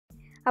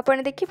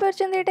आपण देखि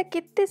परछन एटा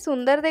कित्ते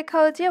सुंदर देखा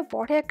होची आ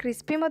बढ़िया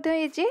क्रिस्पी मध्ये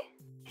होईची।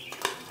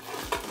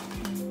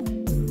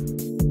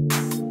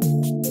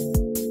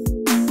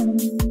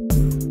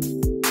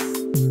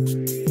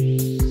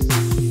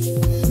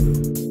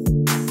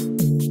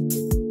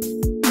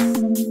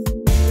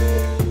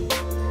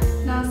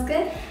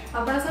 नमस्कार,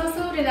 आपण समस्त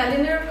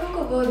मृणालिनी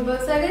को बहुत बहुत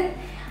स्वागत।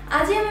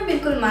 आज आम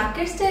बिल्कुल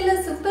मार्केट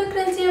स्टाइल सुपर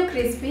क्रंची और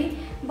क्रिस्पी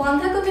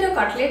बंधा कोबी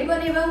कटलेट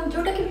बनैबा,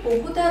 जोटा कि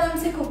बहुत आराम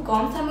से खूब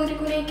कम सामग्री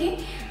को लेकिन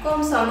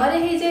कम समय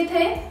हो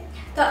जाए।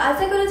 तो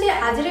आशा करूँ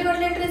आज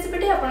कटलेट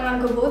रेसिपी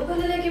आपको बहुत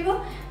भल लगे।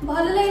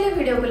 भल लगे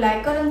वीडियो को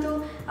लाइक करूँ,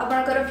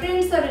 आपंकर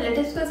फ्रेंड्स और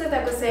रिलेटिव्स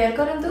सहित शेयर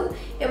करूँ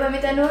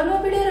एवं नुआ नुआ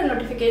वीडियो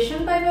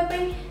नोटिफिकेशन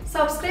पाइबापी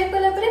सब्सक्राइब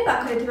कलापर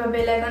पाखे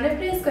बेल आइकन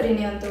प्रेस कर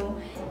नियंतु।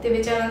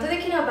 तेज चलते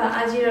देखी ना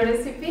आज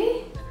रेसिपी।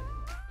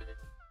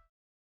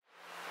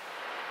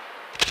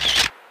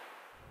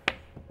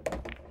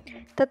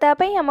 तो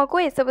तापाई आमको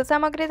ये सब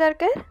सामग्री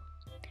दरकार।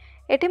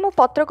 एठी मो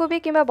पत्र कोबी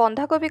किंबा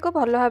बंधा कोबी को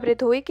भल भाव में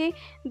धोईकी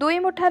 2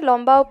 मुठा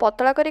लंबा और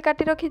पतला करी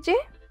काटी रखीचे।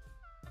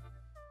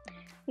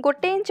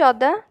 1 इंच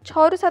अदा,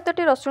 6 ରୁ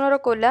 7टी रसुणर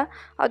कोला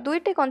और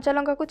 2टी कंचा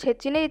लंका को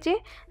छेची नहीं।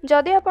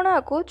 जदि आपण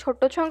आपको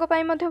छोट छुआंक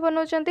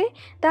बनाउछंती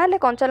ताहले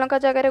कंचा लंका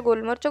जगह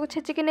गोलमरिच को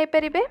छेचिकी नहीं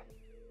पारिबे।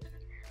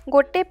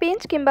 1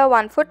 पिंच किंबा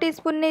 1/4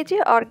 टीस्पून नहीं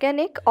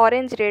organic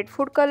orange red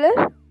food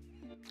colour,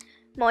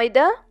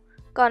 मैदा,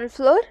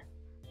 कॉर्नफ्लोर,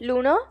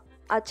 लूण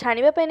आ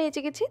छाणीबा नहीं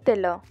किछि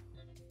तेल।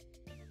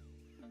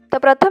 तो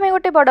प्रथमे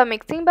गोटे बड़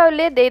मिक्सिंग बाउल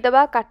में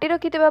देदेबा काटी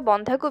रखिथिबा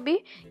बंधा कोबी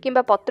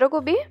किंबा पत्र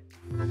कोबी,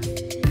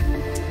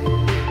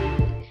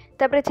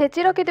 तापरे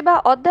छेची रखिथिबा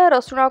अदा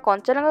रसुण और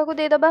कंचा लंका को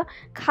देदेबा।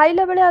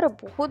 खाइला बेले आरो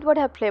बहुत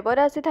बढ़िया फ्लेवर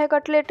आसी थाए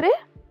कटलेट रे।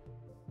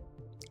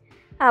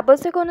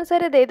 आवश्यक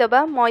अनुसार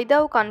देदेबा मैदा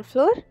और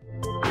कॉर्नफ्लोर।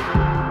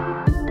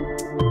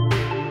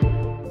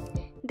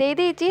 दे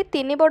देइछि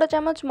 3 बड़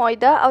चामच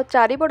मैदा और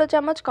 4 बड़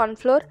चामच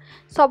कॉर्नफ्लोर।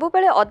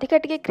 सबुबले अधिका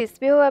टिके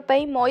क्रिस्पी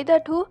होगापाई मैदा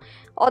ठू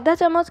आधा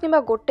चामच किंबा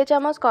 1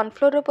 चामच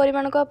कॉर्नफ्लोर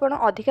परिमाण को आपण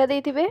अधिका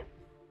देइथिबे।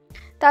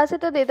 ता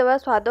सहित देदेबा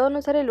स्वाद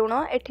अनुसार लूण।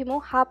 एठी मु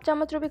हाफ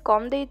चामच भी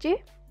कम देइछि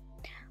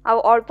आ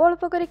अल्प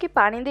अल्प करके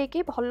पानी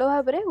देके भल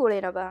भाव में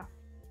गोले नबा।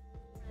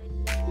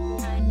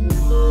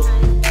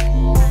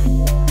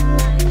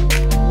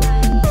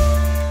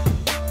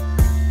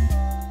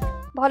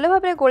 भल भाव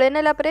में गोले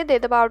नेला परे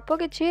देदेबा अल्प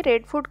किछि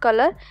रेड फूड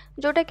कलर,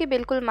 जोटा कि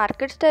बिल्कुल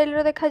मार्केट स्टाइल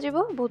रो देखा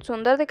जिवो, बहुत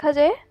सुंदर देखा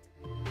जाए।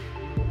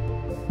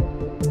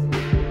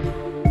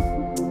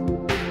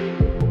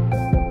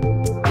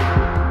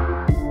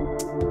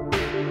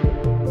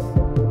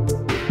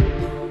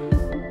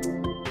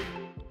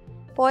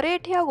 परे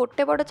एठी आ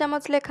 1 बड़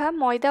चामच लेखा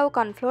मैदा और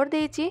कॉर्नफ्लोर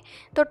देइछि।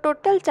 तो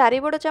टोटल 4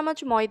 बड़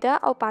चामच मैदा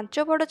और 5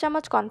 बड़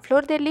चामच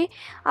कॉर्नफ्लोर देली।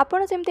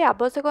 आपण सेमती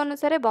आवश्यक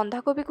अनुसार बंधा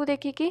कोबी को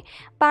देखिकी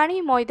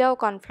पानी मैदा और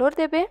कॉर्नफ्लोर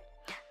देबे।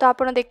 तो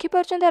आपण देखि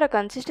परछन यार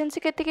कंसिस्टेंसी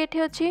केते केठी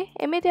अछि।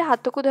 एमिति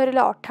हाथ को धरिले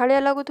अठाळिया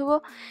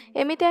लागुथुबो,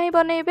 एमिति आही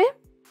बनेबे।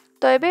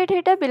 तो एबे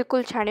एटा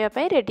बिल्कुल छाणिया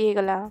पई रेडी हे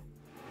गला।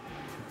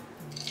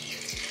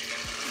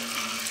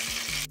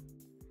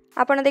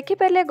 आपण देखि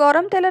पारे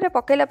गरम तेल रे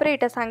पकेला पर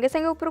एटा संगे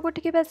संगे ऊपर को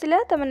उठिकी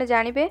बासिला। तो मैंने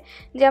जानबे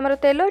जे हमर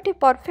तेल एठी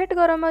परफेक्ट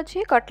गरम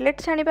अछि कटलेट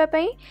छाणिबा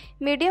पई।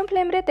 मीडियम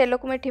फ्लेम रे तेल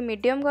को मेठी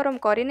मीडियम गरम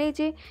करि नै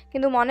छी,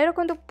 किंतु मने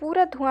रखंतु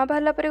पूरा धुआं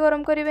बाहला पर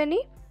गरम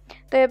करिवेनी।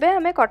 तो एबे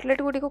हमें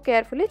कटलेट गुडी को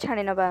केयरफुली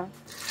छाणी नबा।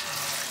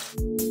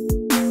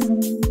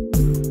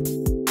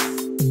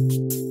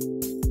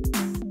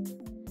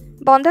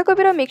 बंधा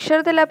कोबी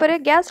मिक्सचर देला परे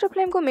गैस रो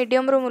फ्लेम को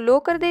मीडियम रो लो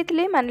कर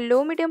देइथिले, माने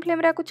लो मीडियम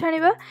फ्लेम रे को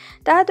छाणीबा।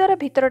 ता द्वारा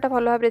भीतरटा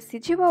भल भाव में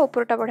सिझिबो,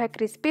 ऊपरटा बढ़िया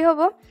क्रिस्पी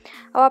होबो।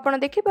 आ आपण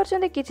देखि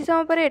परछन किछि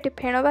समय परे एठी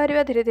फेण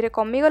बाहरिबा धीरे धीरे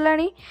कमी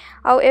गलानी।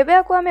 आ एबे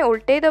आको हमें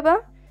उल्टेई दबा।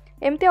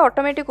 एमते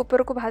ऑटोमेटिक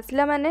ऊपर को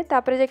भासिला माने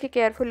तापरे जाके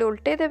केयरफुली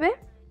उल्टेई देबे।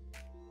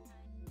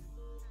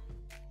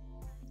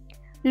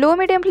 लो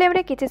मीडियम फ्लेम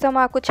रे किछि समय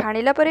आको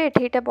छाणीला परे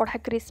एठी एटा बढ़ा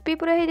क्रिस्पी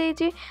पूरा हो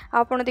जाइछि।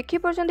 आपण देखि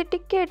परछन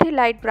टिके एठी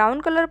लाइट ब्राउन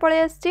कलर पळे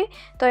आछि।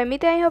 तो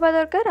एमिति आही होबा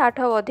दरकार, आठ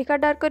अधिका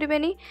डार्क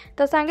करिवेनी।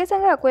 तो संगे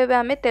संगे आको एबे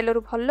हमें तेल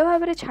रु भल भाव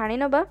में छाणी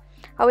नबा।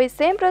 आ ए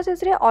सेम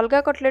प्रोसेस रे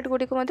अलगा कटलेट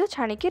गुडी को मध्ये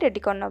छाणी की रेडी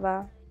कर नबा।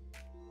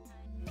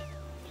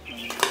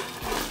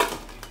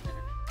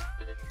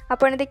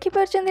 आपण देखि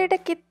परछन एटा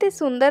कित्ते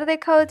सुंदर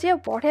देखा होछि आ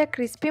बढ़िया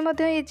क्रिस्पी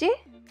मध्ये होइछि।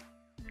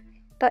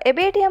 तो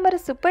एबे एठी हमर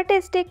सुपर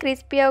टेस्टी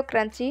क्रिस्पी और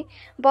क्रंची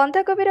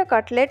बंधा कोबी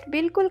कटलेट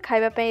बिल्कुल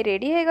खाइबा पई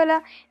रेडी हो गला।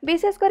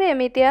 विशेष कर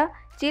एमितिया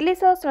चिली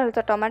सॉस न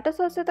तो टमाटो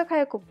सॉस सहित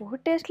खाया को बहुत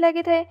टेस्ट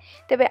लगी थाए।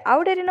 तेबे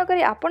आउ डेरी न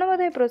करी आपण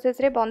मधे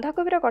प्रोसेस रे बंधा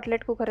कोबी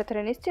कटलेट को घरे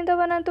थरे निश्चिंत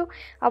बनातु।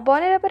 आ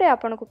बनेला परे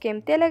आपण को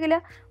केमते लागिला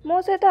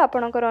मो सहित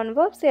आपणकर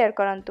अनुभव शेयर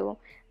करंतु।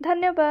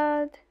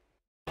 धन्यवाद।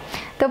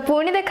 तो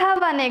पुणी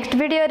देखा नेक्स्ट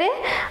वीडियो रे।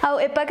 आ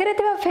ए पाखरे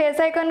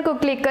फेस आइकन को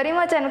क्लिक करी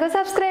मो चैनल को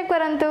सब्सक्राइब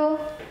करंतु।